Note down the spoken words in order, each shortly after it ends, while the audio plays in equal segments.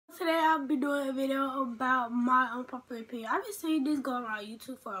today I'll be doing a video about my unpopular opinion. I've been seeing this go around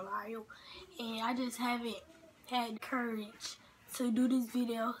YouTube for a while, and I just haven't had courage to do this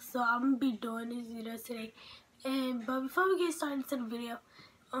video, so I'm gonna be doing this video today. But before we get started into the video,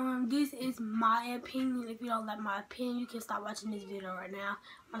 this is my opinion. If you don't like my opinion, you can stop watching this video right now.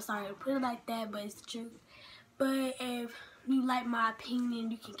 I'm sorry to put it like that, but it's the truth. But if you like my opinion,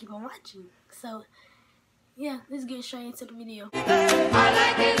 you can keep on watching. So yeah, let's get straight into the video. I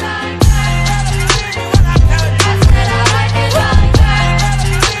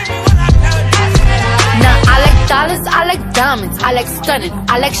like dollars, I like diamonds, I like stunning,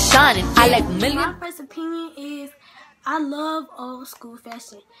 I like shining, I like millions. My first opinion is I love old school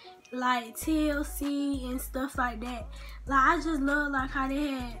fashion, like TLC and stuff like that. Like I just love like how they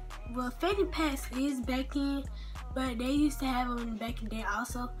had, well, fanny packs is back in, but they used to have them back in the day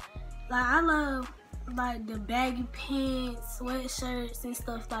also. Like I love like the baggy pants, sweatshirts and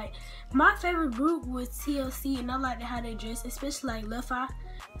stuff. Like my favorite group was TLC, and I like how they dress, especially like Left Eye.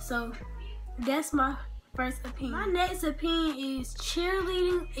 So that's my first opinion. My next opinion is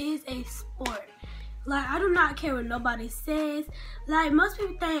cheerleading is a sport. Like I do not care what nobody says. Like most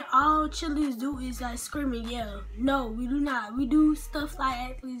people think all cheerleaders do is like scream and yell. No, we do not. We do stuff like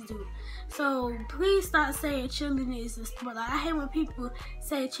athletes do. So please stop saying cheerleading is a sport. Like I hate when people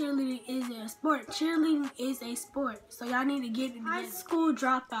say cheerleading is a sport. Cheerleading is a sport. So y'all need to get it. High school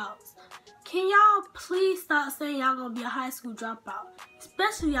dropouts. Can y'all please stop saying y'all gonna be a high school dropout?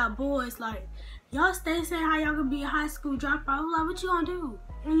 Especially y'all boys. Like y'all stay saying how y'all gonna be a high school dropout. Like what you gonna do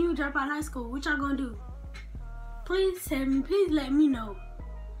when you drop out of high school? What y'all gonna do? Please tell me. Please let me know.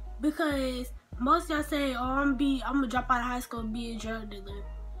 Because most of y'all say, oh, I'm gonna drop out of high school and be a drug dealer.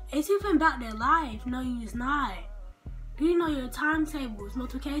 It's even about their life. No, it's not. Do you know your timetables,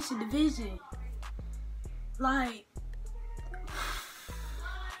 multiplication, division? Like,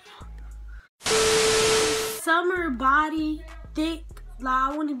 summer body, thick. Like,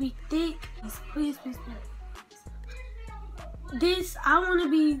 I want to be thick. Please, please, please. I want to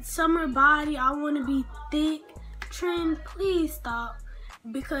be summer body. I want to be thick. Trend, please stop.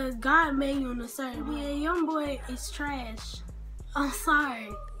 Because God made you in a certain way. Young boy is trash. I'm sorry.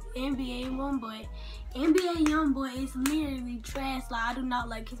 NBA Youngboy. NBA Youngboy is literally trash. Like I do not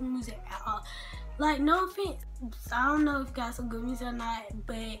like his music at all. Like no offense, I don't know if he got some good music or not,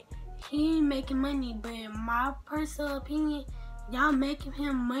 but he ain't making money. But in my personal opinion, y'all making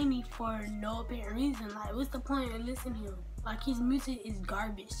him money for no apparent reason. Like what's the point of listening to him? Like his music is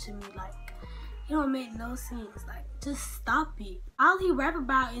garbage to me. Like it don't make no sense. Like just stop it. All he rap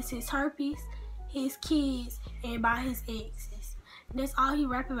about is his herpes, his kids, and about his exes. That's all he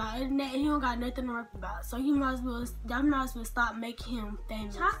rap about. Other than that, he don't got nothing to rap about. So you might as well stop making him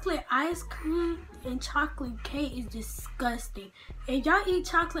famous. Chocolate ice cream and chocolate cake is disgusting. If y'all eat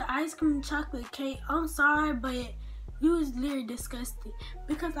chocolate ice cream and chocolate cake, I'm sorry, but you is literally disgusting.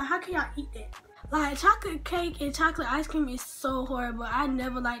 Because like, how can y'all eat that? Like chocolate cake and chocolate ice cream is so horrible. I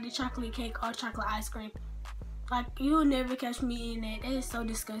never liked the chocolate cake or chocolate ice cream. Like, you'll never catch me eating that. That is so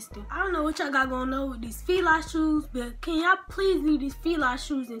disgusting. I don't know what y'all got going on with these Fila shoes, but can y'all please leave these Fila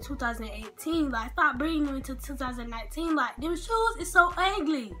shoes in 2018? Like, stop bringing them into 2019. Like, them shoes is so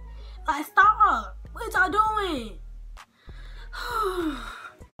ugly. Like, stop. What y'all doing?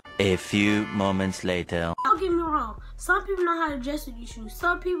 A few moments later. Don't get me wrong. Some people know how to dress with these shoes.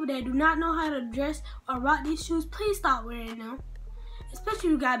 Some people that do not know how to dress or rock these shoes, please stop wearing them. Especially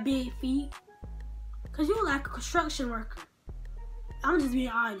if you got big feet. Cause you like a construction worker. I'm just being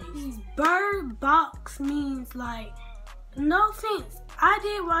honest. These bird box means like, no offense. I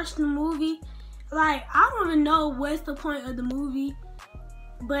did watch the movie. Like, I don't even know what's the point of the movie.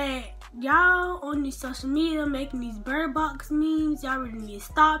 But y'all on these social media making these bird box memes, y'all really need to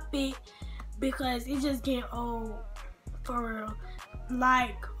stop it. Because it's just getting old for real.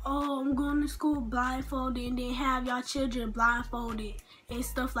 Like, oh, I'm going to school blindfolded and then have y'all children blindfolded and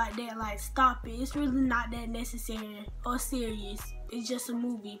stuff like that. Like, stop it. It's really not that necessary or serious. It's just a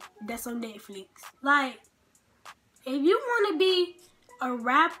movie that's on Netflix. Like, if you want to be a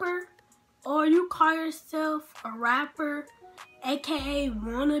rapper or you call yourself a rapper, aka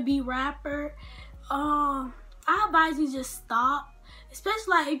wannabe rapper, I advise you just stop.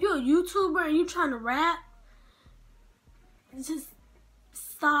 Especially like if you're a YouTuber and you're trying to rap, just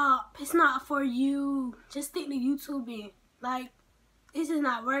stop. It's not for you. Just stick to YouTubing. Like, this is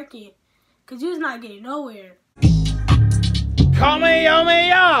not working. Cause you're not getting nowhere.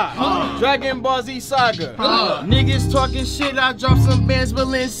 Dragon Ball Z Saga. Niggas talking shit, I drop some bands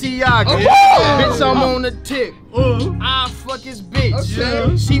Balenciaga. Bitch, I'm on the tip. I fuck his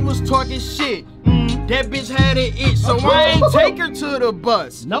bitch. She was talking shit. That bitch had an itch, so I ain't take her to the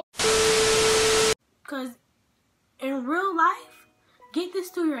bus. Nope. Cause in real life, get this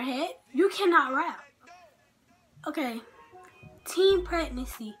through your head, you cannot rap. Okay, teen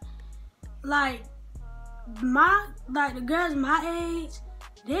pregnancy. Like the girls my age,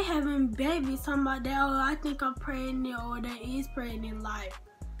 they having babies talking about that, oh, I think I'm pregnant, or that is pregnant. Like,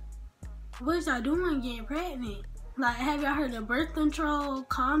 what y'all doing getting pregnant? Like, have y'all heard of birth control,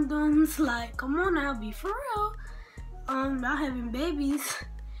 condoms? Like, come on now, be for real. Y'all having babies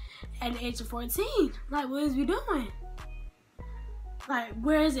at the age of 14. Like, what is we doing? Like,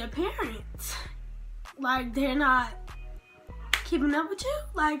 where is their parents? Like, they're not keeping up with you?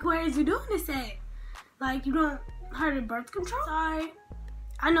 Like, where is you doing this at? Like, you don't heard of birth control? Sorry.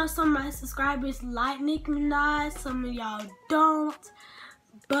 I know some of my subscribers like Nicki Minaj, some of y'all don't.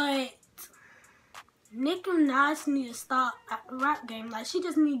 But Nicki Minaj need to stop at the rap game. Like, she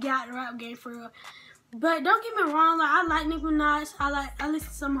just need to get out the rap game for real. But don't get me wrong, like, I like Nicki Minaj. I listen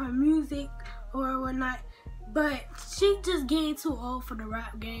to some of her music or whatnot. But she just getting too old for the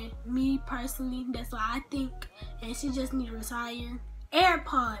rap game. Me personally, that's what I think. And she just need to retire.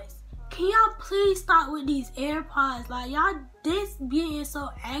 AirPods. Can y'all please stop with these AirPods? Like, y'all, this being so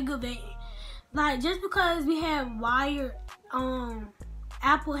aggravating. Like, just because we have wired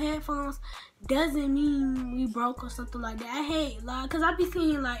Apple headphones doesn't mean we broke or something like that. I hate, like, cause I be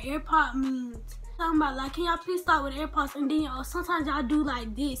seeing like AirPod memes talking about like, can y'all please stop with AirPods? And then sometimes y'all do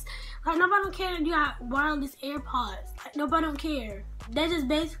like this. Like, nobody don't care if you got wireless AirPods. Like, nobody don't care. They're just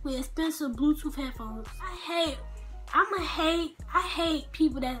basically expensive Bluetooth headphones. I hate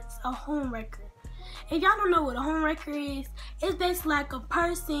people that's a home wrecker. If y'all don't know what a home wrecker is, it's basically like a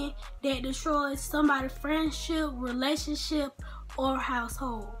person that destroys somebody's friendship, relationship, or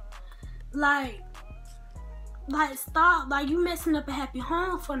household. Like stop. Like, you messing up a happy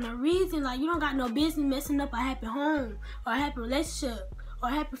home for no reason. Like, you don't got no business messing up a happy home or a happy relationship or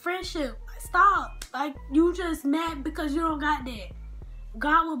a happy friendship. Like, stop. Like, you just mad because you don't got that.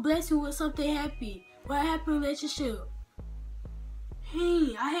 God will bless you with something happy. Or a happy relationship.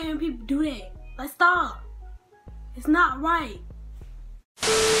 Hey, I hate when people do that. Like, stop. It's not right.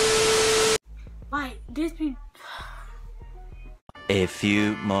 Like, this be... A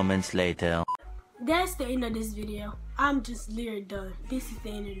few moments later. That's the end of this video. I'm just literally done. This is the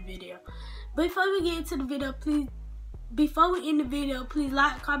end of the video. But before we get into the video, before we end the video, please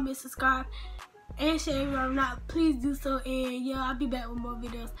like, comment, subscribe, and share. If you're not, please do so. And yeah, I'll be back with more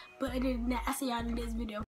videos. But other than that, I'll see y'all in the next video.